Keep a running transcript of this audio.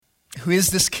Who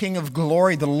is this King of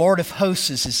glory? The Lord of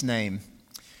hosts is his name.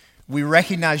 We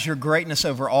recognize your greatness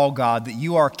over all, God, that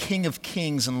you are King of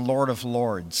kings and Lord of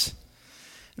lords,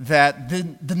 that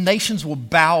the nations will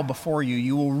bow before you.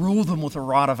 You will rule them with a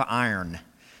rod of iron,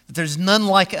 that there's none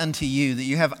like unto you, that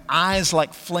you have eyes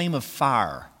like flame of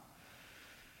fire,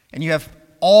 and you have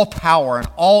all power and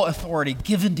all authority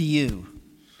given to you.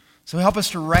 So help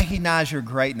us to recognize your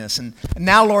greatness. And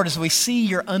now, Lord, as we see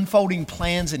your unfolding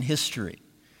plans in history,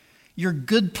 your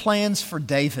good plans for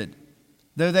David,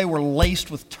 though they were laced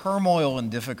with turmoil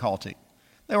and difficulty,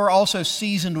 they were also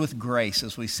seasoned with grace,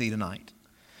 as we see tonight.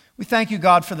 We thank you,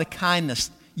 God, for the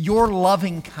kindness, your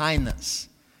loving kindness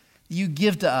you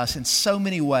give to us in so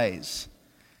many ways,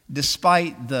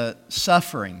 despite the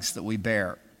sufferings that we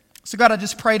bear. So, God, I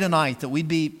just pray tonight that we'd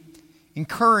be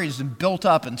encouraged and built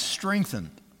up and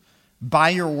strengthened by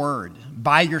your word,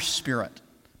 by your spirit,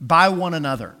 by one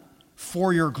another,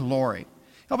 for your glory.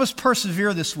 Help us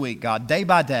persevere this week, God, day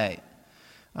by day.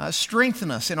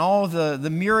 Strengthen us in all the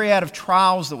myriad of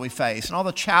trials that we face and all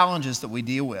the challenges that we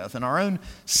deal with and our own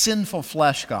sinful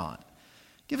flesh, God.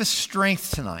 Give us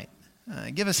strength tonight.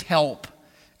 Give us help.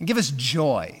 And give us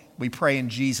joy, we pray in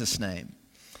Jesus' name.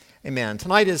 Amen.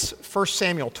 Tonight is 1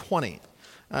 Samuel 20.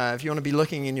 If you want to be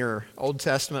looking in your Old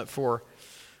Testament for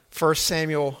 1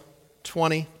 Samuel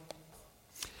 20,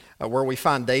 where we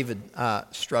find David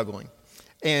struggling.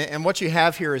 And what you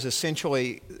have here is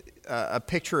essentially a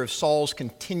picture of Saul's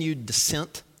continued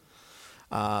descent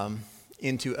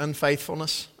into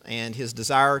unfaithfulness, and his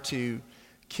desire to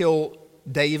kill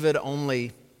David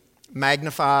only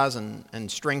magnifies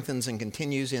and strengthens and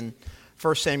continues in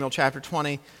 1 Samuel chapter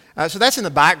 20. So that's in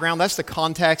the background. That's the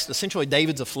context. Essentially,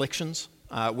 David's afflictions,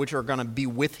 which are going to be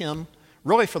with him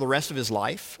really for the rest of his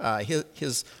life.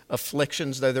 His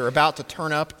afflictions, though they're about to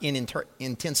turn up in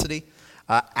intensity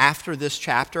after this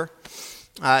chapter.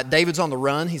 David's on the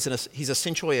run. He's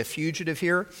essentially a fugitive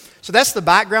here. So that's the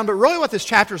background. But really what this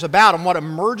chapter is about, and what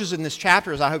emerges in this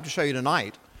chapter, as I hope to show you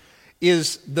tonight,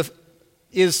 is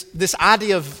this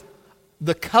idea of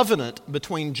the covenant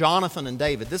between Jonathan and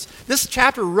David. This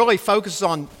chapter really focuses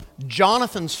on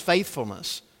Jonathan's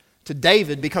faithfulness to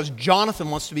David because Jonathan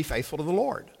wants to be faithful to the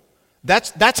Lord.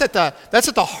 That's at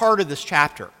the heart of this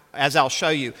chapter, as I'll show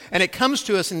you. And it comes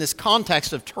to us in this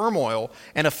context of turmoil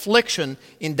and affliction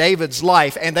in David's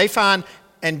life.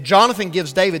 And Jonathan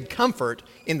gives David comfort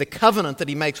in the covenant that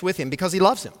he makes with him because he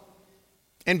loves him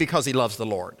and because he loves the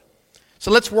Lord.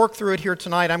 So let's work through it here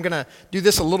tonight. I'm going to do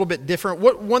this a little bit different.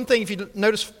 One thing, if you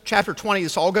notice chapter 20,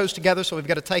 this all goes together, so we've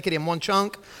got to take it in one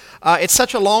chunk. It's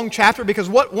such a long chapter because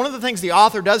one of the things the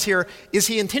author does here is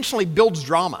he intentionally builds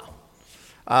drama.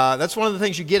 That's one of the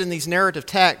things you get in these narrative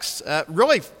texts.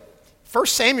 Really, 1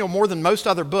 Samuel, more than most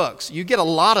other books, you get a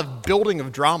lot of building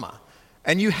of drama.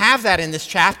 And you have that in this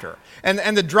chapter.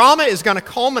 And the drama is going to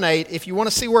culminate, if you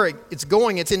want to see where it's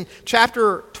going, it's in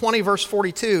chapter 20, verse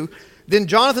 42. Then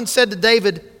Jonathan said to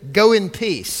David, "Go in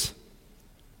peace."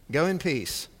 Go in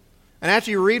peace. And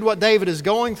after you read what David is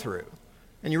going through,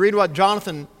 and you read what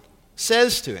Jonathan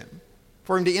says to him,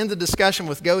 for him to end the discussion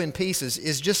with "go in peace"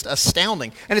 is just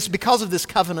astounding. And it's because of this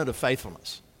covenant of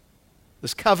faithfulness.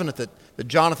 This covenant that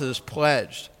Jonathan has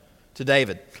pledged to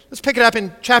David. Let's pick it up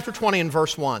in chapter 20 and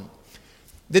verse 1.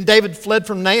 Then David fled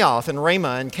from Naioth and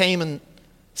Ramah and came and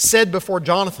said before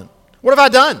Jonathan, "What have I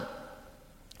done?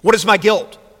 What is my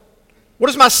guilt? What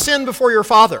is my sin before your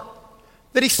father,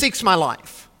 that he seeks my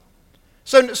life?"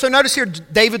 So notice here,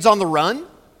 David's on the run.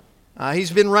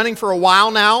 He's been running for a while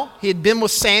now. He had been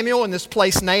with Samuel in this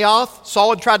place, Naioth.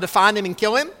 Saul had tried to find him and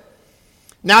kill him.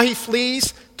 Now he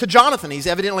flees to Jonathan. He's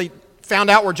evidently found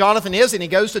out where Jonathan is, and he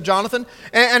goes to Jonathan,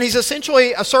 and he's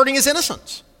essentially asserting his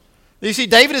innocence. You see,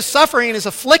 David is suffering and is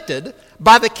afflicted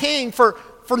by the king for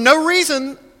no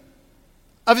reason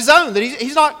of his own, that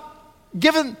he's not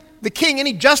given the king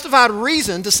any justified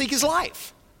reason to seek his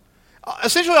life.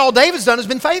 Essentially, all David's done has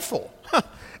been faithful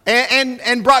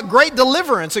and brought great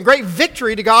deliverance and great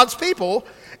victory to God's people.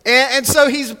 And so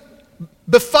he's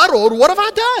befuddled. What have I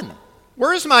done?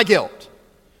 Where is my guilt?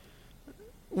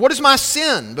 What is my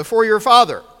sin before your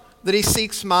father, that he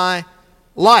seeks my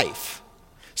life?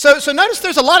 So notice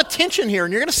there's a lot of tension here,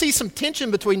 and you're going to see some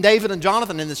tension between David and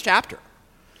Jonathan in this chapter.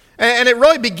 And it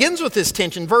really begins with this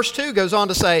tension. Verse 2 goes on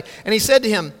to say, "And he said to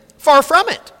him, 'Far from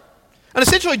it.'" And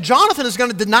essentially, Jonathan is going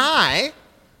to deny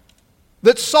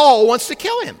that Saul wants to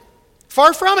kill him.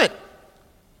 "Far from it.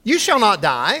 You shall not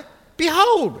die.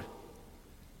 Behold."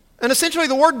 And essentially,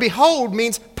 the word "behold"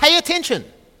 means pay attention.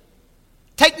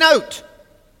 Take note.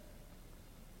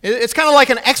 It's kind of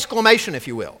like an exclamation, if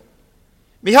you will.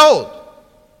 "Behold,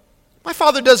 my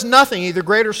father does nothing, either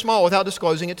great or small, without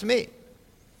disclosing it to me."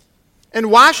 And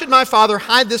why should my father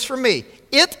hide this from me?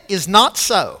 It is not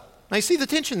so. Now you see the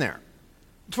tension there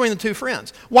between the two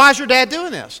friends. Why is your dad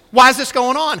doing this? Why is this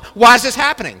going on? Why is this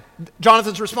happening?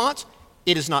 Jonathan's response,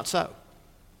 it is not so.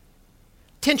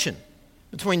 Tension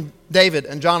between David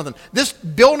and Jonathan. This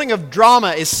building of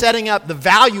drama is setting up the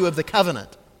value of the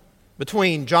covenant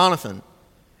between Jonathan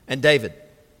and David.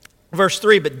 Verse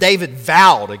 3, but David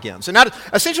vowed again. So now,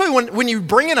 essentially, when you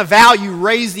bring in a vow, you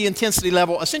raise the intensity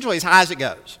level essentially as high as it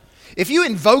goes. If you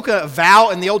invoke a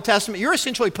vow in the Old Testament, you're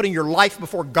essentially putting your life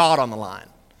before God on the line.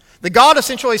 The God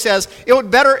essentially says it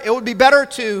would be better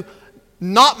to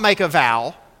not make a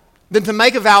vow than to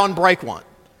make a vow and break one.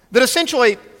 That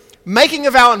essentially, making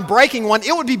a vow and breaking one,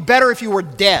 it would be better if you were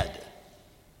dead.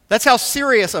 That's how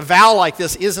serious a vow like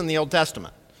this is in the Old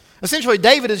Testament. Essentially,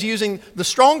 David is using the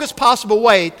strongest possible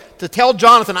way to tell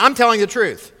Jonathan, I'm telling the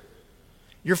truth.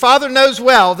 Your father knows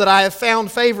well that I have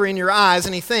found favor in your eyes,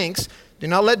 and he thinks, do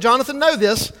not let Jonathan know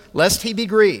this, lest he be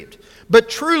grieved. But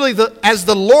truly, as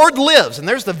the Lord lives, and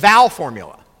there's the vow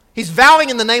formula. He's vowing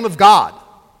in the name of God.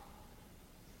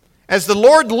 As the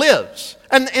Lord lives.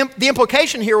 And the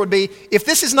implication here would be, if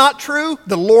this is not true,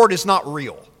 the Lord is not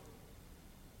real.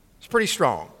 It's pretty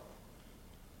strong.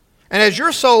 And as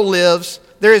your soul lives,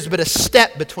 there is but a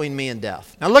step between me and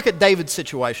death. Now look at David's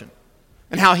situation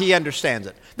and how he understands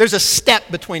it. There's a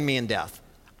step between me and death.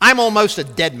 I'm almost a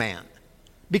dead man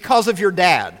because of your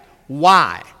dad.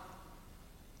 Why?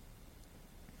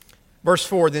 Verse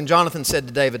 4, then Jonathan said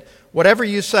to David, whatever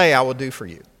you say, I will do for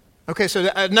you. Okay, so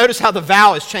notice how the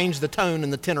vow has changed the tone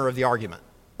and the tenor of the argument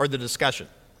or the discussion.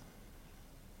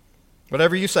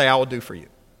 Whatever you say, I will do for you.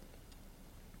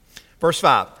 Verse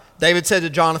 5, David said to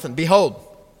Jonathan, behold,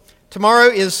 tomorrow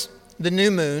is the new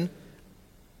moon,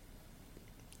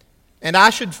 and I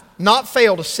should not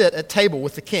fail to sit at table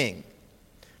with the king.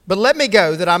 But let me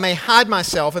go, that I may hide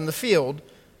myself in the field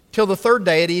till the third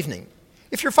day at evening.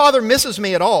 If your father misses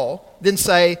me at all, then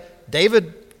say,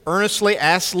 David earnestly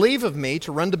asks leave of me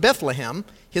to run to Bethlehem,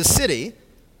 his city,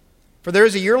 for there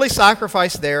is a yearly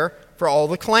sacrifice there for all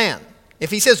the clan.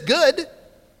 If he says, good,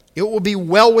 it will be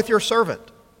well with your servant.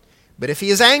 But if he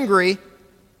is angry,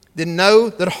 then know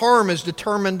that harm is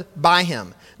determined by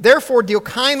him. Therefore deal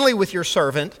kindly with your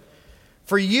servant,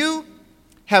 for you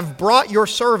have brought your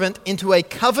servant into a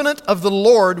covenant of the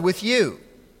Lord with you.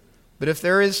 But if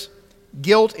there is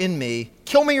guilt in me,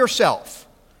 kill me yourself,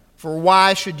 for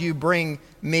why should you bring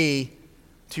me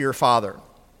to your father?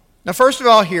 Now, first of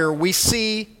all, here we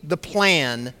see the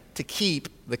plan to keep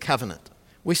the covenant.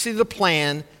 We see the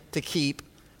plan to keep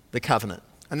the covenant.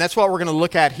 And that's what we're going to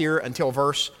look at here until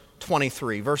verse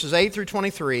 23. Verses 8 through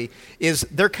 23 is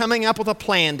they're coming up with a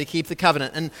plan to keep the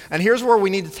covenant. And here's where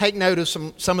we need to take note of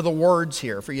some of the words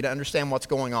here for you to understand what's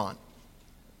going on.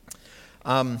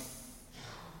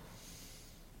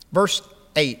 Verse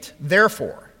 8,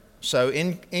 therefore. So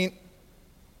in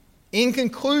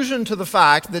conclusion to the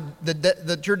fact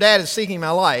that your dad is seeking my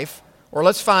life, or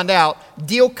let's find out,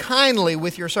 deal kindly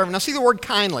with your servant. Now see the word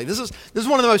kindly. This is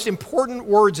one of the most important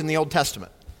words in the Old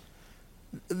Testament.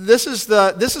 This is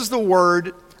the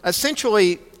word,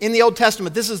 essentially, in the Old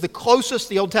Testament, this is the closest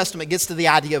the Old Testament gets to the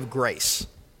idea of grace.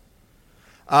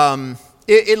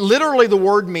 It literally, the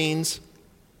word means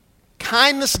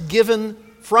kindness given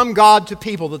from God to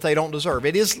people that they don't deserve.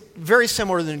 It is very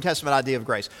similar to the New Testament idea of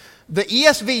grace. The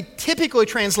ESV typically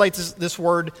translates this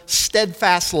word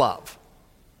steadfast love.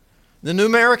 The New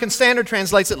American Standard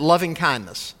translates it loving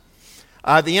kindness.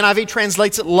 The NIV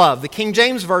translates it love. The King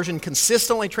James Version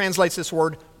consistently translates this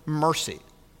word mercy.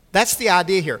 That's the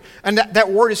idea here. And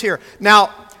that word is here.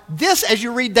 Now, this, as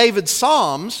you read David's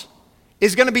Psalms,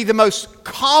 is going to be the most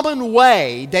common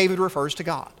way David refers to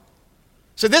God.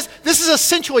 So this is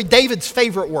essentially David's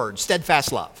favorite word,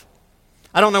 steadfast love.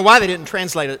 I don't know why they didn't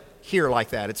translate it here like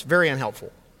that. It's very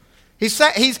unhelpful.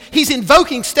 He's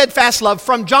invoking steadfast love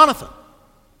from Jonathan.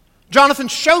 Jonathan,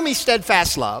 show me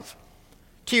steadfast love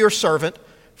to your servant,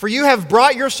 for you have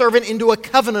brought your servant into a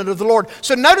covenant of the Lord.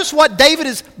 So notice what David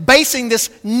is basing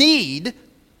this need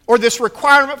or this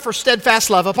requirement for steadfast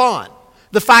love upon.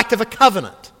 The fact of a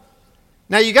covenant.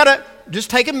 Now you got to just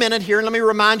take a minute here and let me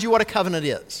remind you what a covenant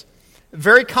is.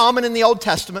 Very common in the Old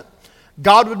Testament.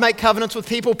 God would make covenants with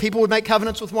people. People would make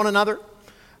covenants with one another.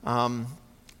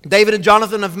 David and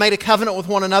Jonathan have made a covenant with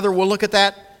one another. We'll look at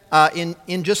that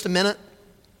in just a minute.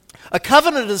 A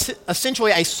covenant is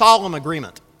essentially a solemn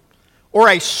agreement or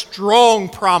a strong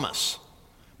promise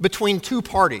between two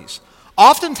parties.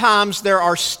 Oftentimes there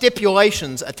are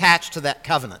stipulations attached to that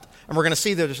covenant. And we're going to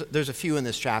see there's a few in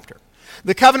this chapter.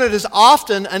 The covenant is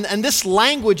often, and this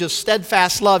language of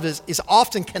steadfast love is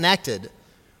often connected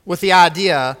with the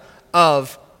idea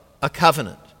of a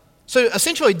covenant. So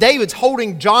essentially, David's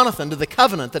holding Jonathan to the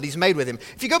covenant that he's made with him.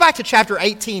 If you go back to chapter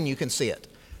 18, you can see it.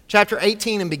 Chapter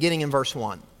 18 and beginning in verse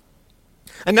 1.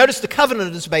 And notice the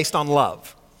covenant is based on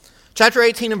love. Chapter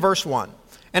 18 and verse 1.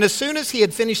 And as soon as he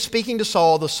had finished speaking to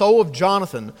Saul, the soul of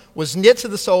Jonathan was knit to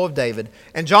the soul of David,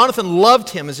 and Jonathan loved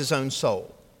him as his own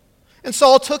soul. And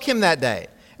Saul took him that day,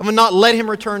 and would not let him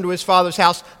return to his father's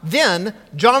house. Then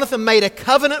Jonathan made a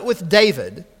covenant with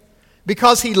David,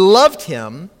 because he loved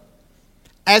him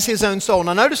as his own soul.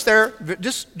 Now notice there,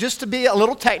 just to be a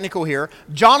little technical here,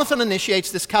 Jonathan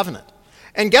initiates this covenant.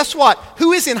 And guess what?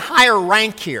 Who is in higher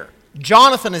rank here?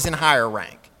 Jonathan is in higher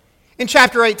rank. In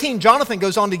chapter 18, Jonathan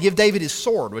goes on to give David his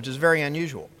sword, which is very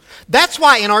unusual. That's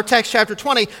why in our text, chapter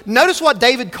 20, notice what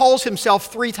David calls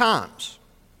himself 3 times.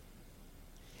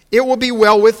 It will be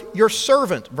well with your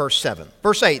servant, verse 7.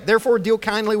 Verse 8, therefore deal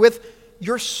kindly with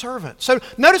your servant. So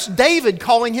notice David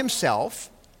calling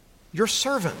himself your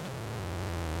servant.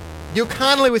 Deal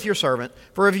kindly with your servant,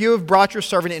 for if you have brought your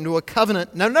servant into a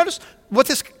covenant. Now notice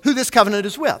who this covenant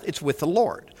is with. It's with the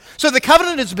Lord. So the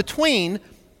covenant is between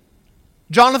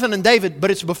Jonathan and David,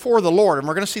 but it's before the Lord, and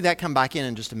we're going to see that come back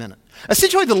in just a minute.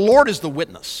 Essentially, the Lord is the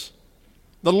witness.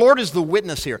 The Lord is the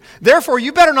witness here. Therefore,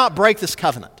 you better not break this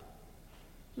covenant.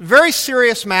 Very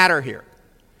serious matter here.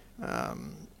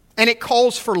 And it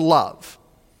calls for love.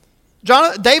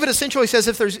 David essentially says,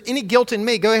 if there's any guilt in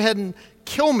me, go ahead and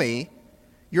kill me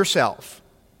yourself.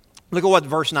 Look at what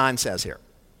verse 9 says here.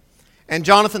 And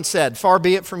Jonathan said, far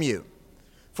be it from you.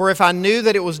 For if I knew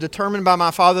that it was determined by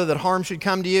my father that harm should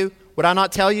come to you, would I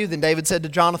not tell you? Then David said to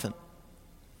Jonathan,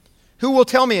 who will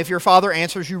tell me if your father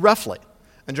answers you roughly?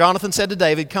 And Jonathan said to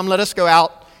David, come, let us go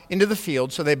out into the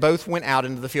field. So they both went out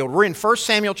into the field. We're in 1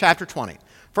 Samuel chapter 20.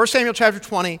 1 Samuel chapter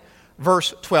 20,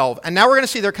 verse 12. And now we're going to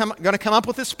see they're going to come up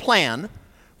with this plan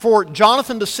for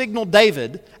Jonathan to signal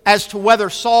David as to whether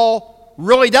Saul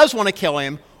really does want to kill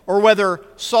him or whether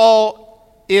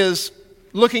Saul is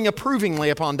looking approvingly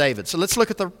upon David. So let's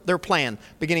look at their plan,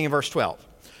 beginning in verse 12.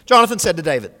 Jonathan said to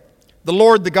David, the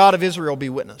Lord, the God of Israel, be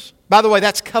witness. By the way,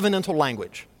 that's covenantal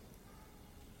language.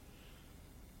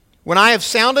 When I have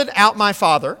sounded out my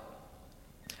father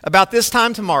about this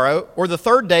time tomorrow, or the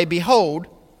 3rd day, behold,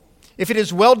 if it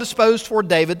is well disposed toward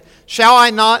David, shall I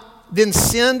not then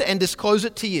send and disclose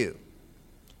it to you?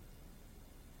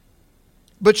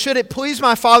 But should it please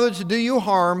my father to do you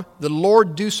harm, the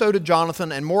Lord do so to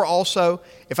Jonathan, and more also,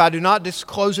 if I do not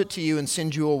disclose it to you and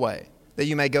send you away, that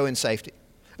you may go in safety.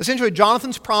 Essentially,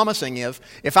 Jonathan's promising if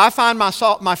I find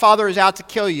my father is out to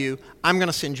kill you, I'm going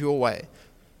to send you away.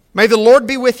 May the Lord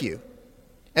be with you,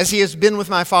 as he has been with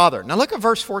my father. Now look at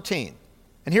verse 14.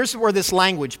 And here's where this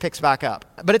language picks back up.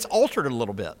 But it's altered a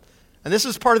little bit. And this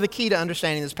is part of the key to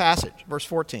understanding this passage. Verse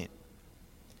 14.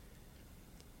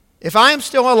 If I am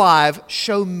still alive,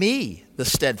 show me the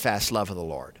steadfast love of the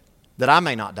Lord, that I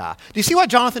may not die. Do you see what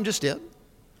Jonathan just did?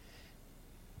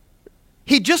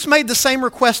 He just made the same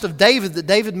request of David that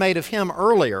David made of him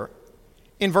earlier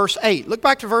in verse 8. Look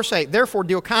back to verse 8. Therefore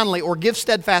deal kindly or give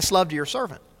steadfast love to your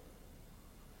servant.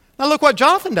 Now look what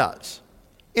Jonathan does.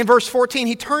 In verse 14,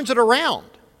 he turns it around.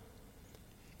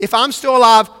 If I'm still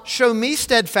alive, show me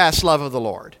steadfast love of the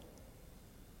Lord,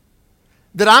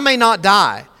 that I may not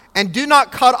die. And do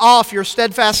not cut off your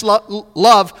steadfast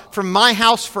love from my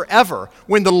house forever,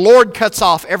 when the Lord cuts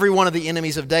off every one of the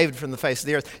enemies of David from the face of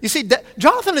the earth. You see,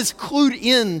 Jonathan is clued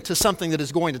in to something that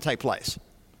is going to take place.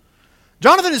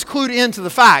 Jonathan is clued into the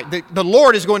fact that the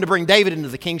Lord is going to bring David into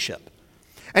the kingship.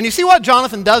 And you see what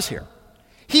Jonathan does here?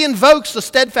 He invokes the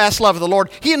steadfast love of the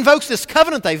Lord. He invokes this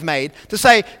covenant they've made to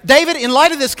say, David, in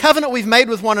light of this covenant we've made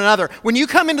with one another, when you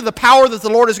come into the power that the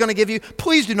Lord is going to give you,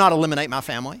 please do not eliminate my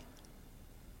family.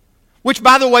 Which,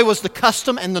 by the way, was the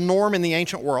custom and the norm in the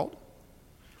ancient world,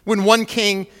 when one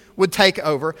king would take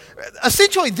over.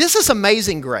 Essentially, this is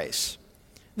amazing grace.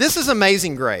 This is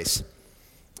amazing grace.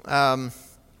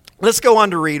 Let's go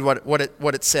on to read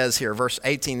what it says here, verse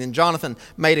 18. Then Jonathan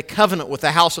made a covenant with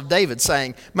the house of David,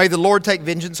 saying, may the Lord take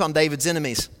vengeance on David's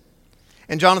enemies.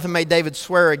 And Jonathan made David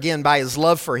swear again by his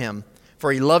love for him,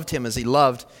 for he loved him as he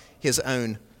loved his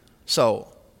own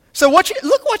soul. So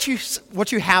look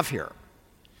what you have here.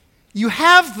 You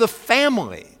have the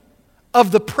family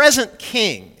of the present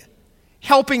king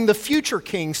helping the future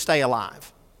king stay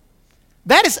alive.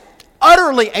 That is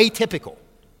utterly atypical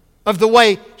of the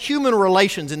way human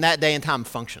relations in that day and time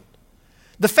functioned.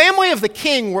 The family of the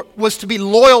king was to be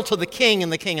loyal to the king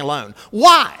and the king alone.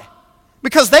 Why?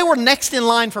 Because they were next in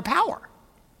line for power.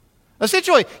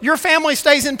 Essentially, your family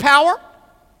stays in power.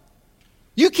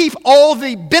 You keep all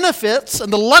the benefits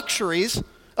and the luxuries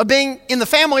of being in the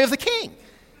family of the king.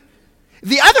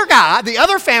 The other guy, the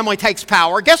other family takes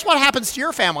power. Guess what happens to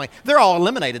your family? They're all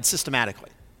eliminated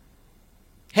systematically.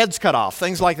 Heads cut off,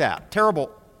 things like that.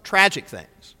 Terrible, tragic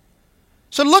things.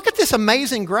 So look at this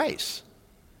amazing grace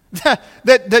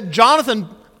that Jonathan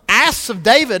asks of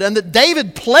David and that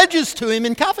David pledges to him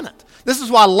in covenant. This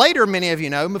is why later, many of you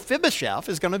know, Mephibosheth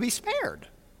is going to be spared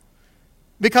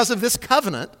because of this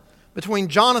covenant between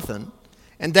Jonathan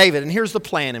and David. And here's the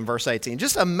plan in verse 18.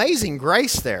 Just amazing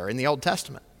grace there in the Old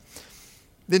Testament.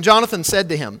 Then Jonathan said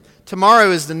to him,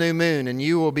 "Tomorrow is the new moon, and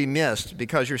you will be missed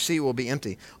because your seat will be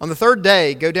empty. On the third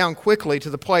day, go down quickly to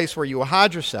the place where you will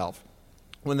hide yourself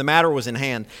when the matter was in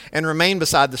hand, and remain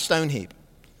beside the stone heap.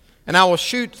 And I will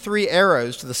shoot 3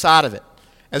 arrows to the side of it,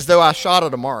 as though I shot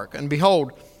at a mark. And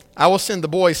behold, I will send the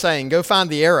boy, saying, 'Go find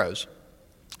the arrows.'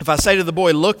 If I say to the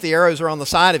boy, 'Look, the arrows are on the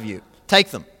side of you,'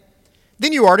 take them.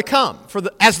 Then you are to come, for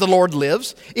as the Lord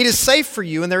lives, it is safe for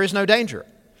you and there is no danger.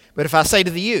 But if I say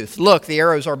to the youth, 'Look, the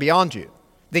arrows are beyond you,'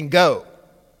 then go,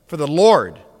 for the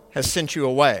Lord has sent you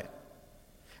away.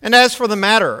 And as for the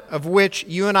matter of which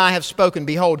you and I have spoken,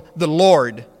 behold, the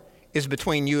Lord is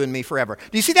between you and me forever."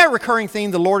 Do you see that recurring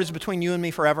theme, the Lord is between you and me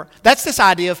forever? That's this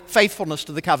idea of faithfulness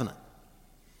to the covenant.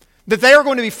 That they are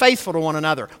going to be faithful to one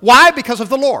another. Why? Because of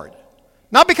the Lord.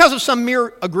 Not because of some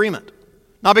mere agreement.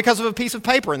 Not because of a piece of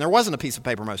paper, and there wasn't a piece of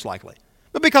paper most likely.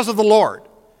 But because of the Lord.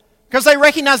 Because they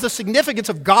recognize the significance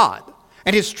of God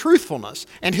and His truthfulness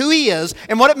and who He is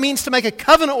and what it means to make a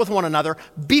covenant with one another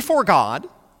before God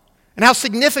and how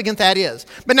significant that is.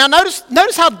 But now notice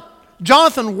how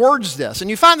Jonathan words this, and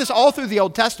you find this all through the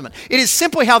Old Testament. It is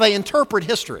simply how they interpret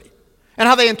history and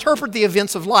how they interpret the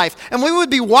events of life, and we would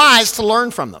be wise to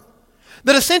learn from them.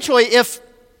 That essentially, if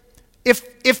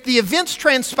the events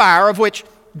transpire of which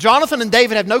Jonathan and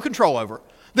David have no control over,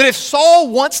 that if Saul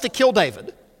wants to kill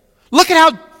David, look at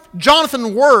how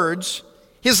Jonathan words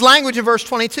his language in verse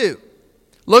 22.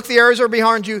 "Look, the arrows are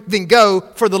behind you, then go,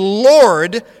 for the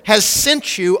Lord has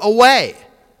sent you away."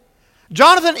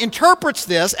 Jonathan interprets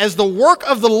this as the work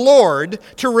of the Lord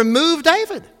to remove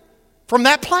David from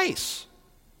that place.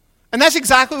 And that's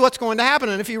exactly what's going to happen.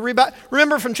 And if you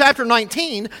remember from chapter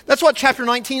 19, that's what chapter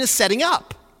 19 is setting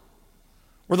up.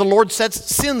 Where the Lord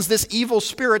sends this evil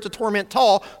spirit to torment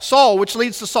Saul, which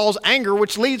leads to Saul's anger,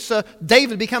 which leads to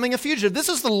David becoming a fugitive. This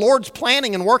is the Lord's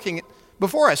planning and working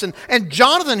before us. And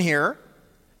Jonathan here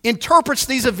interprets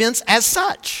these events as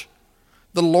such.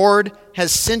 The Lord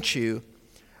has sent you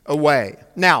away.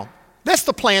 Now, that's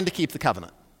the plan to keep the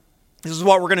covenant. This is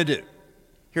what we're going to do.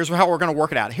 Here's how we're going to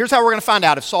work it out. Here's how we're going to find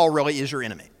out if Saul really is your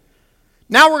enemy.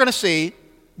 Now we're going to see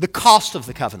the cost of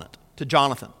the covenant to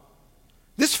Jonathan.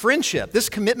 This friendship, this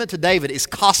commitment to David is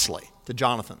costly to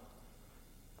Jonathan.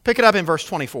 Pick it up in verse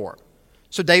 24.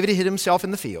 "So David hid himself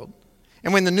in the field,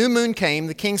 and when the new moon came,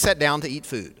 the king sat down to eat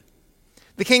food.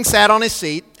 The king sat on his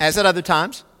seat, as at other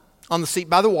times, on the seat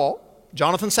by the wall.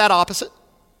 Jonathan sat opposite."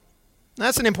 Now,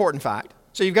 that's an important fact.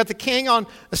 So you've got the king on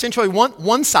essentially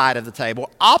one side of the table.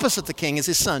 Opposite the king is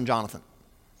his son, Jonathan.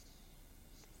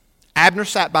 Abner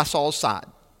sat by Saul's side,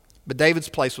 but David's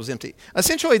place was empty.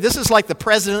 Essentially, this is like the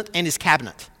president and his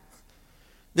cabinet.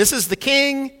 This is the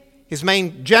king, his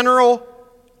main general,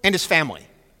 and his family.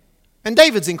 And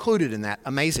David's included in that,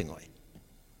 amazingly.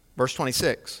 Verse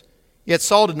 26. "Yet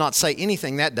Saul did not say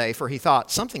anything that day, for he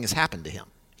thought, 'Something has happened to him.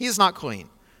 He is not clean.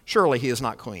 Surely he is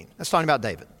not clean.'" That's talking about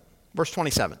David. Verse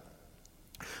 27.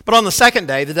 "But on the second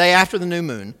day, the day after the new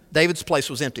moon, David's place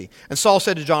was empty. And Saul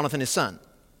said to Jonathan his son,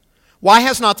 'Why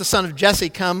has not the son of Jesse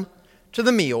come to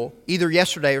the meal either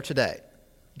yesterday or today?'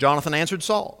 Jonathan answered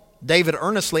Saul, 'David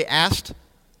earnestly asked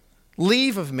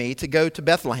leave of me to go to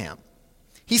Bethlehem.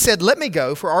 He said, "Let me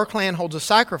go, for our clan holds a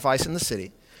sacrifice in the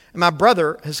city, and my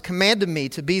brother has commanded me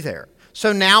to be there.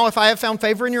 So now, if I have found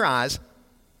favor in your eyes,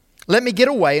 let me get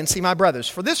away and see my brothers.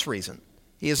 For this reason,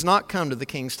 he has not come to the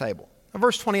king's table." Now,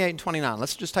 verse 28 and 29.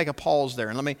 Let's just take a pause there,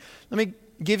 and let me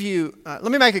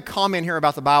make a comment here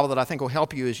about the Bible that I think will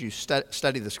help you as you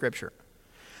study the Scripture.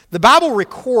 The Bible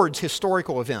records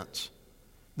historical events.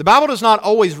 The Bible does not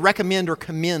always recommend or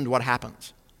commend what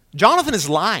happens. Jonathan is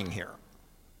lying here.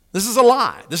 This is a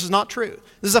lie. This is not true.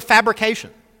 This is a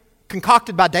fabrication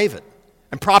concocted by David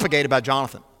and propagated by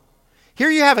Jonathan. Here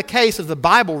you have a case of the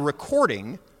Bible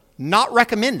recording, not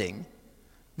recommending,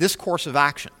 this course of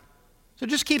action. So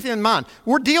just keep it in mind.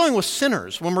 We're dealing with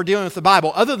sinners when we're dealing with the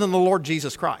Bible, other than the Lord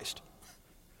Jesus Christ.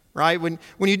 Right? When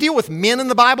you deal with men in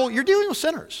the Bible, you're dealing with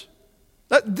sinners.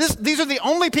 These are the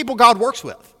only people God works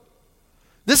with.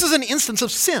 This is an instance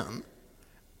of sin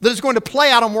that is going to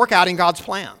play out and work out in God's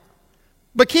plan.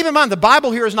 But keep in mind, the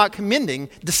Bible here is not commending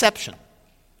deception,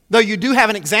 though you do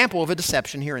have an example of a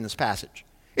deception here in this passage.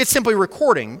 It's simply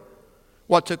recording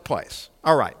what took place.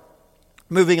 All right,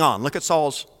 moving on. Look at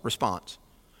Saul's response.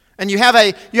 And you have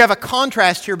a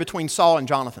contrast here between Saul and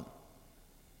Jonathan.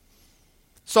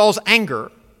 Saul's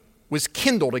anger was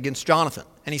kindled against Jonathan,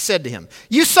 and he said to him,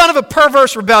 "You son of a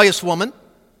perverse, rebellious woman,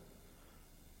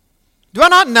 do I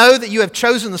not know that you have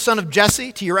chosen the son of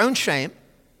Jesse to your own shame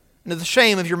and to the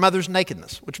shame of your mother's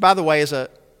nakedness?" Which, by the way, is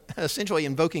essentially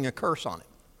invoking a curse on him.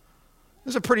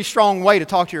 This is a pretty strong way to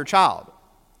talk to your child.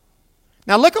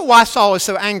 Now look at why Saul is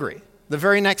so angry. The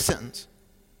very next sentence.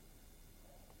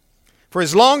 "For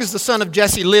as long as the son of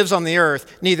Jesse lives on the earth,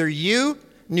 neither you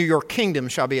nor your kingdom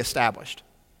shall be established."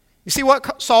 You see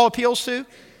what Saul appeals to?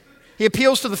 He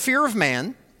appeals to the fear of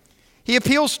man. He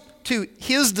appeals to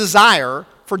his desire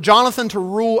for Jonathan to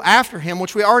rule after him,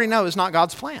 which we already know is not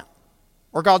God's plan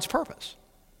or God's purpose.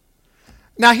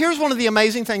 Now here's one of the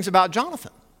amazing things about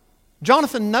Jonathan.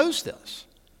 Jonathan knows this,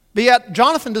 but yet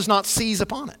Jonathan does not seize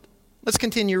upon it. Let's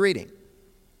continue reading.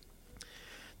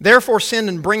 "Therefore send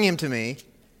and bring him to me,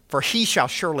 for he shall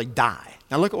surely die."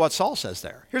 Now look at what Saul says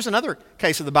there. Here's another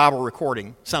case of the Bible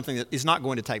recording something that is not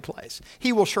going to take place.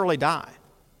 He will surely die.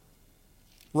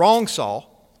 Wrong,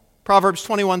 Saul. Proverbs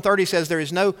 21:30 says there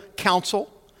is no counsel,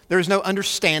 there is no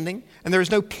understanding, and there is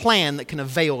no plan that can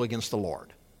avail against the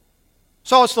Lord.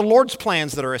 So it's the Lord's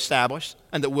plans that are established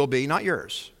and that will be, not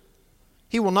yours.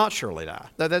 He will not surely die.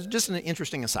 That's just an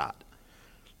interesting aside.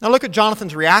 Now look at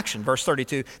Jonathan's reaction, verse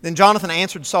 32. "Then Jonathan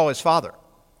answered Saul his father,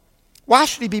 'Why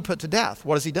should he be put to death?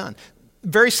 What has he done?'"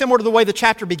 Very similar to the way the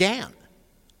chapter began.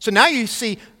 So now you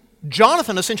see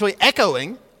Jonathan essentially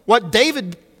echoing what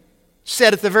David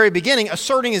said at the very beginning,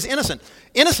 asserting his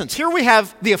innocence. Here we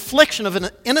have the affliction of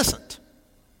an innocent.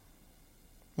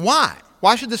 Why?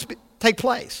 Why should this take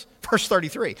place? Verse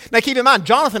 33. Now keep in mind,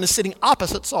 Jonathan is sitting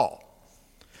opposite Saul.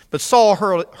 But Saul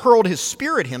hurled his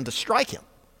spear at him to strike him.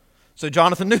 So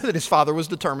Jonathan knew that his father was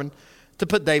determined to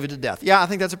put David to death. Yeah, I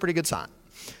think that's a pretty good sign.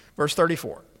 Verse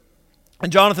 34.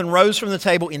 "And Jonathan rose from the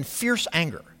table in fierce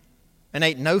anger and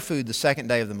ate no food the second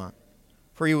day of the month,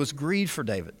 for he was grieved for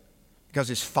David because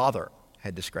his father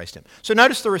had disgraced him." So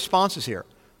notice the responses here.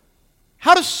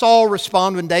 How does Saul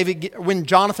respond when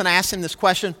Jonathan asks him this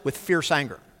question? With fierce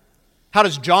anger. How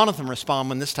does Jonathan respond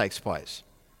when this takes place?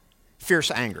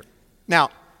 Fierce anger. Now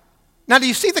do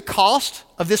you see the cost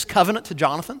of this covenant to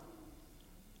Jonathan?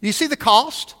 Do you see the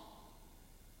cost?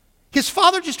 His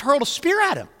father just hurled a spear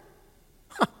at him.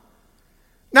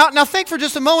 Now think for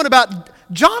just a moment about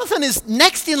Jonathan is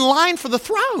next in line for the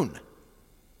throne.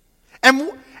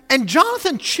 And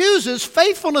Jonathan chooses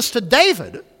faithfulness to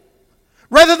David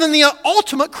rather than the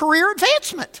ultimate career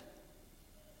advancement.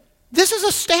 This is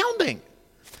astounding.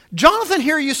 Jonathan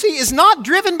here, you see, is not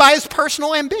driven by his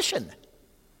personal ambition.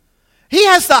 He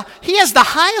has the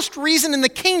highest reason in the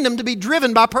kingdom to be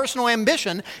driven by personal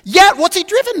ambition, yet what's he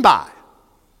driven by?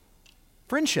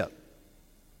 Friendship,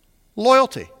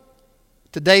 loyalty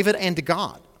to David and to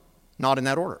God, not in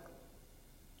that order.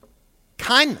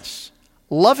 Kindness,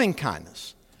 loving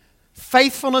kindness,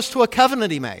 faithfulness to a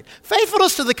covenant he made.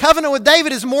 Faithfulness to the covenant with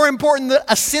David is more important than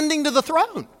ascending to the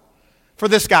throne for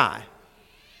this guy.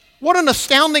 What an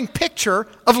astounding picture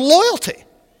of loyalty.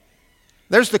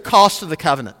 There's the cost of the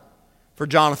covenant for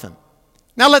Jonathan.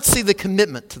 Now let's see the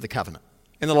commitment to the covenant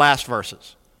in the last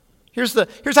verses. Here's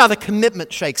how the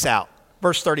commitment shakes out.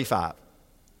 Verse 35.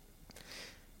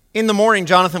 "In the morning,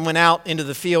 Jonathan went out into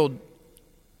the field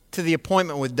to the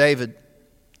appointment with David,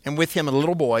 and with him a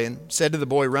little boy, and said to the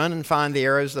boy, 'Run and find the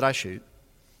arrows that I shoot.'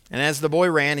 And as the boy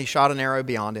ran, he shot an arrow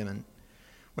beyond him. And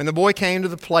when the boy came to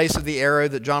the place of the arrow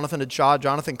that Jonathan had shot,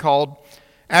 Jonathan called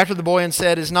after the boy and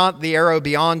said, 'Is not the arrow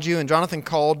beyond you?' And Jonathan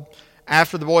called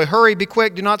after the boy, 'Hurry, be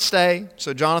quick, do not stay.'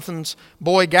 So Jonathan's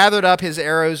boy gathered up his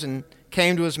arrows and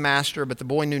came to his master, but the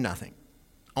boy knew nothing.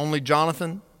 Only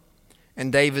Jonathan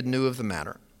and David knew of the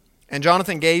matter. And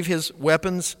Jonathan gave his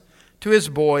weapons to his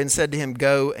boy and said to him,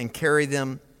 'Go and carry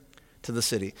them to the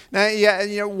city.'" Now,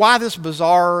 why this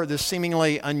bizarre, this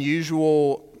seemingly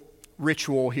unusual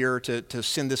ritual here to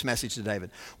send this message to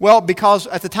David? Well, because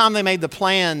at the time they made the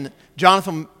plan,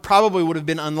 Jonathan probably would have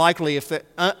been unlikely if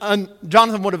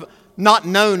Jonathan would have not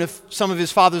known if some of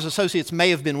his father's associates may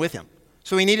have been with him.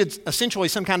 So he needed essentially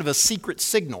some kind of a secret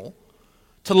signal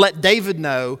to let David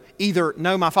know, either,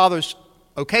 "No, my father's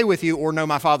okay with you," or "No,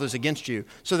 my father's against you."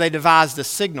 So they devised this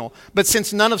signal. But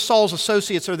since none of Saul's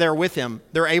associates are there with him,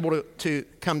 they're able to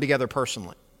come together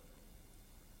personally.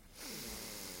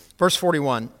 Verse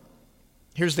 41,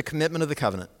 here's the commitment of the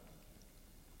covenant.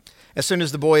 "As soon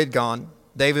as the boy had gone,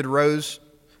 David rose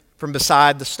from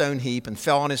beside the stone heap and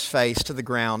fell on his face to the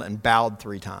ground and bowed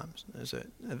 3 times.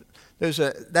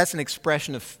 That's an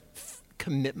expression of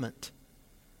commitment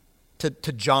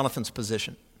to Jonathan's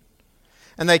position.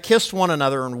 And they kissed one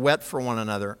another and wept for one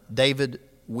another, David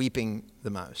weeping the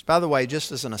most. By the way,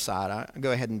 just as an aside, I'll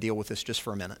go ahead and deal with this just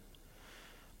for a minute.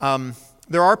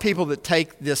 There are people that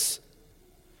take this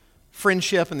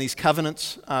friendship and these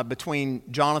covenants between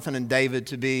Jonathan and David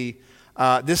to be,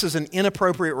 this is an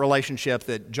inappropriate relationship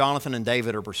that Jonathan and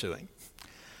David are pursuing.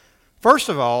 First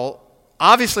of all,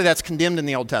 obviously that's condemned in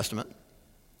the Old Testament.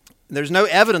 There's no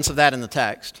evidence of that in the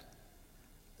text.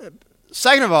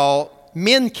 Second of all,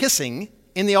 men kissing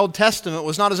in the Old Testament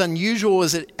was not as unusual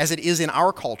as it is in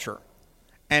our culture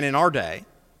and in our day.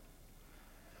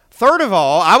 Third of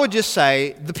all, I would just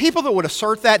say the people that would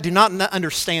assert that do not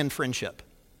understand friendship.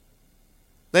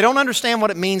 They don't understand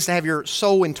what it means to have your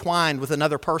soul entwined with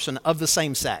another person of the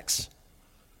same sex,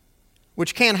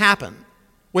 which can happen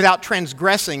without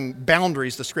transgressing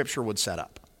boundaries the Scripture would set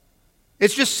up.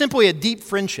 It's just simply a deep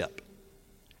friendship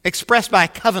expressed by a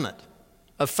covenant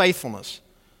of faithfulness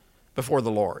before the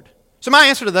Lord. So my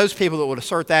answer to those people that would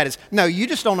assert that is, no, you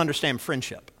just don't understand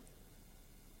friendship.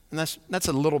 And that's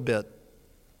a little bit,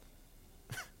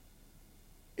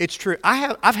 it's true.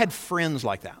 I've had friends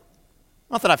like that.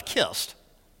 Not that I've kissed,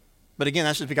 but again,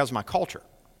 that's just because of my culture.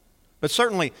 But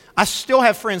certainly, I still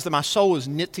have friends that my soul is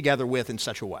knit together with in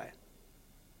such a way.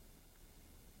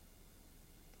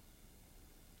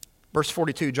 Verse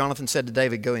 42, Jonathan said to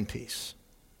David, go in peace.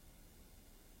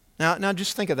 Now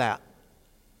just think of that.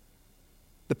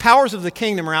 The powers of the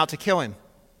kingdom are out to kill him.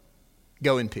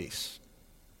 Go in peace.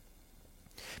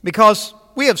 Because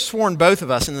we have sworn both of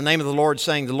us in the name of the Lord,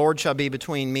 saying, the Lord shall be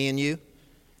between me and you,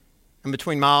 and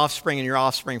between my offspring and your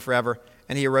offspring forever.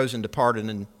 And he arose and departed,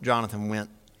 and Jonathan went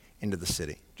into the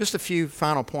city. Just a few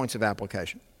final points of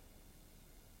application.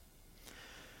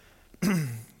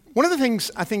 One of the things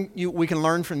I think we can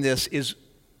learn from this is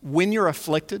when you're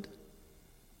afflicted,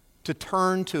 to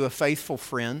turn to a faithful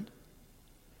friend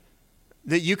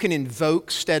that you can invoke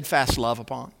steadfast love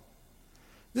upon.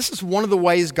 This is one of the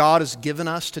ways God has given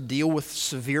us to deal with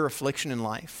severe affliction in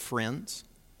life, friends.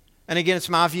 And again, it's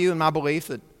my view and my belief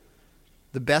that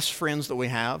the best friends that we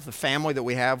have, the family that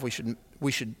we have,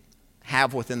 we should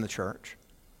have within the church.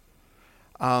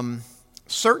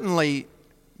 Certainly,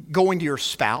 going to your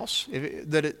spouse,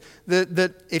 that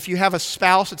if you have a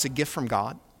spouse, it's a gift from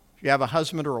God. If you have a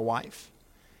husband or a wife,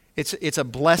 it's a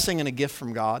blessing and a gift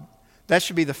from God. That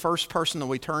should be the first person that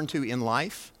we turn to in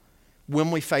life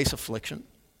when we face affliction.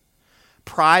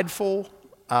 Prideful,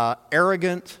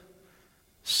 arrogant,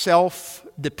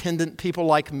 self-dependent people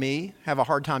like me have a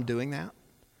hard time doing that.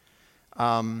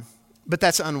 But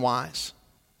that's unwise.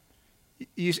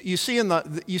 You see in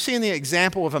the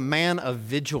example of a man of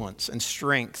vigilance and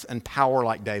strength and power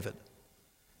like David,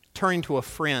 turning to a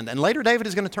friend. And later David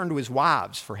is going to turn to his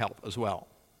wives for help as well,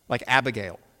 like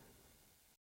Abigail.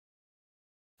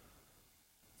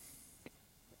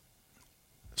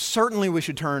 Certainly we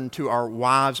should turn to our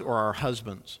wives or our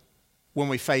husbands when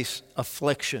we face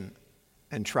affliction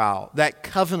and trial. That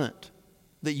covenant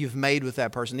that you've made with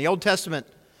that person. The Old Testament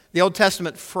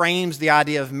frames the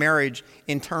idea of marriage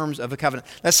in terms of a covenant.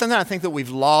 That's something I think that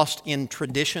we've lost in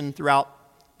tradition throughout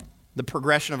the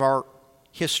progression of our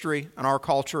history and our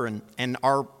culture and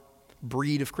our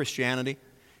breed of Christianity,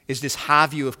 is this high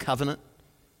view of covenant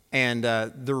and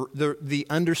the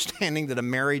understanding that a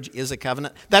marriage is a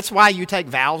covenant. That's why you take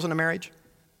vows in a marriage.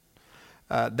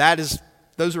 That's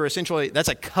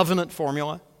a covenant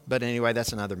formula, but anyway,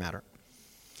 that's another matter.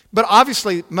 But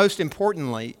obviously, most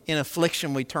importantly, in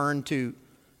affliction, we turn to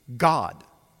God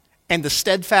and the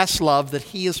steadfast love that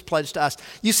He has pledged to us.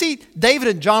 You see David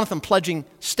and Jonathan pledging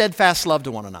steadfast love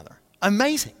to one another.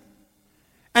 Amazing.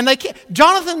 And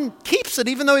Jonathan keeps it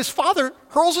even though his father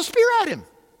hurls a spear at him.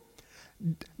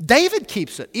 David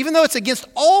keeps it, even though it's against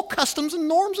all customs and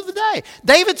norms of the day.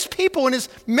 David's people and his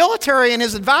military and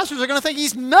his advisors are going to think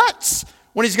he's nuts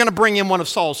when he's going to bring in one of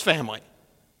Saul's family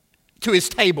to his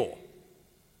table.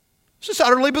 It's just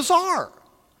utterly bizarre.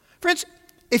 Friends,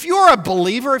 if you're a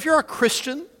believer, if you're a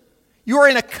Christian, you are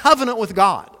in a covenant with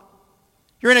God.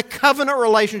 You're in a covenant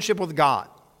relationship with God.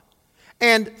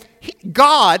 And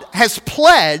God has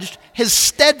pledged His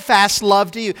steadfast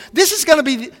love to you. This is going to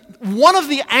be one of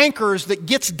the anchors that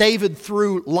gets David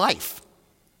through life.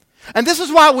 And this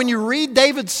is why when you read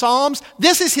David's Psalms,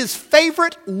 this is his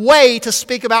favorite way to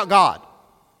speak about God,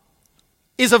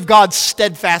 is of God's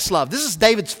steadfast love. This is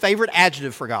David's favorite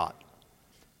adjective for God.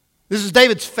 This is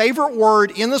David's favorite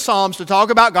word in the Psalms to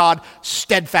talk about God,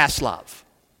 steadfast love.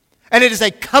 And it is a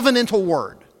covenantal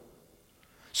word.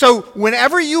 So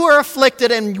whenever you are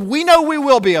afflicted, and we know we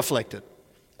will be afflicted,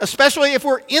 especially if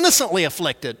we're innocently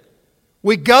afflicted,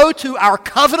 we go to our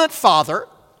covenant Father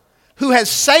who has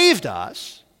saved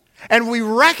us And we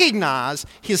recognize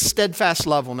his steadfast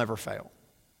love will never fail.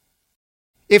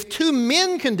 If two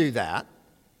men can do that,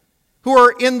 who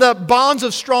are in the bonds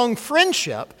of strong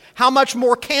friendship, how much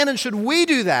more can and should we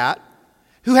do that,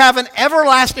 who have an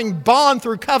everlasting bond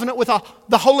through covenant with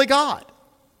the Holy God,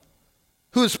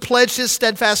 who has pledged his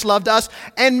steadfast love to us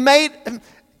and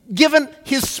given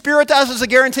his Spirit to us as a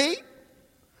guarantee,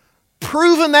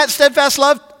 proven that steadfast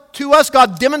love to us.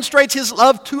 God demonstrates his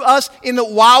love to us in that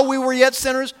while we were yet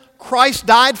sinners, Christ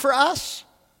died for us.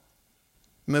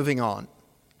 Moving on.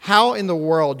 How in the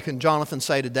world can Jonathan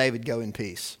say to David, go in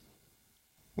peace,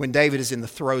 when David is in the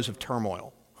throes of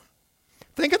turmoil?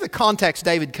 Think of the context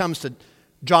David comes to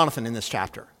Jonathan in this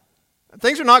chapter.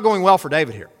 Things are not going well for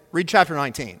David here. Read chapter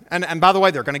 19. And by the way,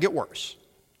 they're going to get worse.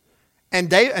 And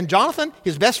Jonathan,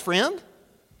 his best friend,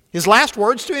 his last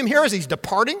words to him here as he's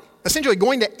departing, essentially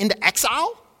going into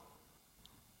exile,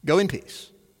 go in peace.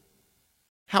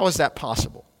 How is that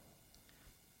possible?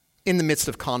 In the midst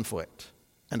of conflict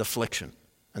and affliction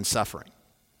and suffering.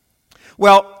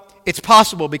 Well, it's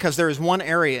possible because there is one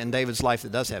area in David's life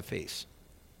that does have peace.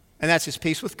 And that's his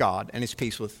peace with God and his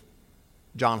peace with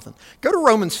Jonathan. Go to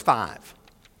Romans 5.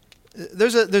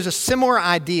 There's a similar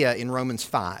idea in Romans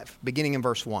 5, beginning in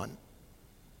verse 1.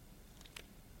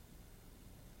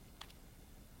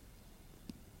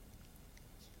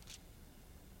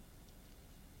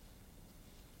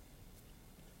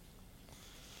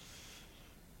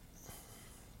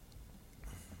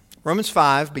 Romans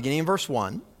 5, beginning in verse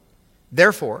 1.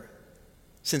 Therefore,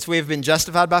 since we have been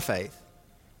justified by faith,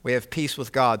 we have peace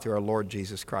with God through our Lord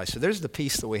Jesus Christ. So there's the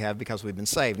peace that we have because we've been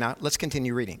saved. Now, let's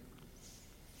continue reading.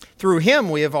 Through him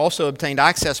we have also obtained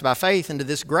access by faith into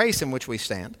this grace in which we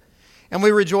stand. And we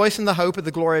rejoice in the hope of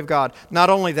the glory of God. Not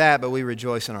only that, but we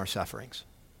rejoice in our sufferings.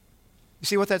 You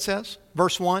see what that says?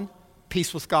 Verse 1,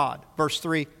 peace with God. Verse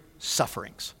 3,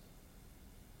 sufferings.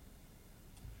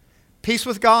 Peace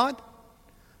with God,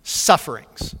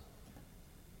 sufferings.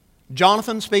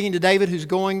 Jonathan speaking to David, who's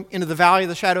going into the valley of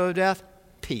the shadow of death,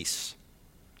 peace.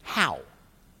 How?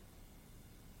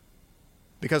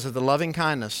 Because of the loving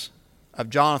kindness of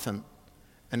Jonathan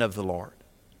and of the Lord.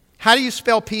 How do you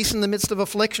spell peace in the midst of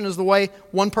affliction? Is the way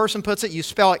one person puts it. You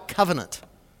spell it covenant.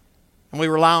 And we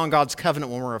rely on God's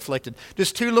covenant when we're afflicted.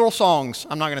 Just two little songs,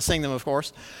 I'm not going to sing them, of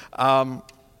course,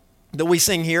 that we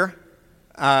sing here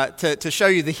to show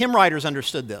you the hymn writers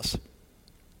understood this.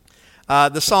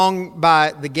 The song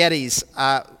by the Gettys,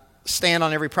 Stand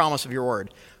on Every Promise of Your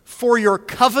Word. For your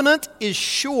covenant is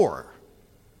sure,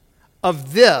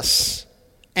 of this,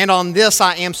 and on this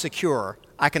I am secure.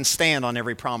 I can stand on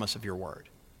every promise of your word.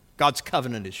 God's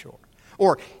covenant is sure.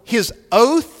 Or his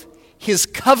oath, his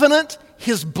covenant,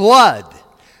 his blood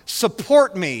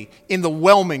support me in the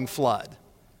whelming flood.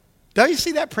 Don't you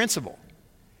see that principle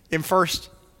in 1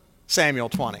 Samuel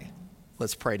 20?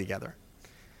 Let's pray together.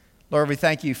 Lord, we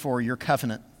thank you for your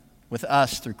covenant with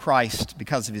us through Christ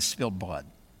because of his spilled blood.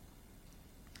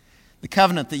 The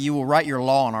covenant that you will write your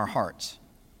law on our hearts.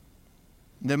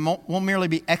 That won't merely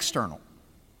be external,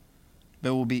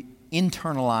 but will be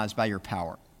internalized by your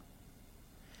power.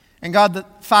 And God, the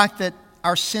fact that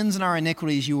our sins and our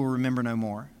iniquities you will remember no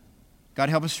more. God,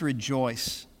 help us to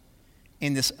rejoice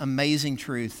in this amazing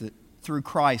truth that through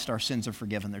Christ our sins are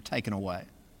forgiven. They're taken away.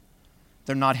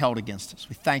 They're not held against us.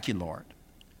 We thank you, Lord,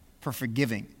 for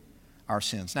forgiving our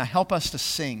sins. Now help us to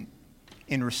sing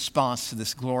in response to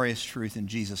this glorious truth in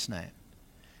Jesus' name.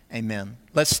 Amen.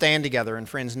 Let's stand together and,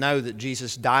 friends, know that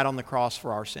Jesus died on the cross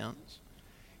for our sins.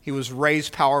 He was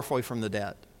raised powerfully from the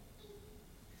dead.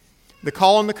 The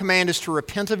call and the command is to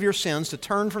repent of your sins, to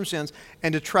turn from sins,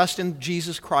 and to trust in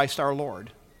Jesus Christ our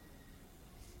Lord.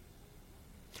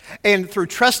 And through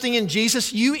trusting in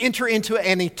Jesus, you enter into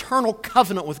an eternal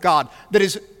covenant with God that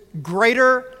is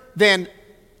greater than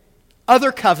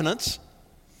other covenants.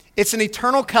 It's an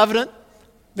eternal covenant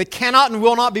that cannot and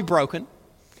will not be broken.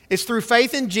 It's through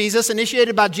faith in Jesus,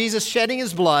 initiated by Jesus shedding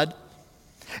his blood.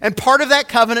 And part of that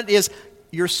covenant is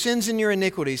your sins and your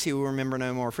iniquities he will remember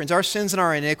no more. Friends, our sins and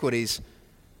our iniquities,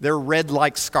 they're red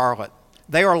like scarlet.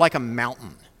 They are like a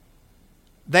mountain.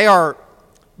 They are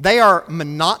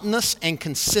monotonous and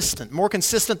consistent. More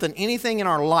consistent than anything in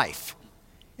our life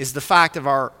is the fact of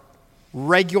our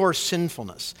regular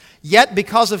sinfulness. Yet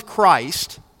because of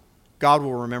Christ, God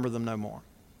will remember them no more.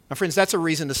 Now, friends, that's a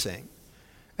reason to sing.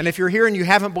 And if you're here and you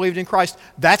haven't believed in Christ,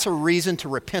 that's a reason to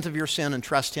repent of your sin and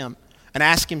trust him and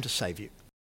ask him to save you.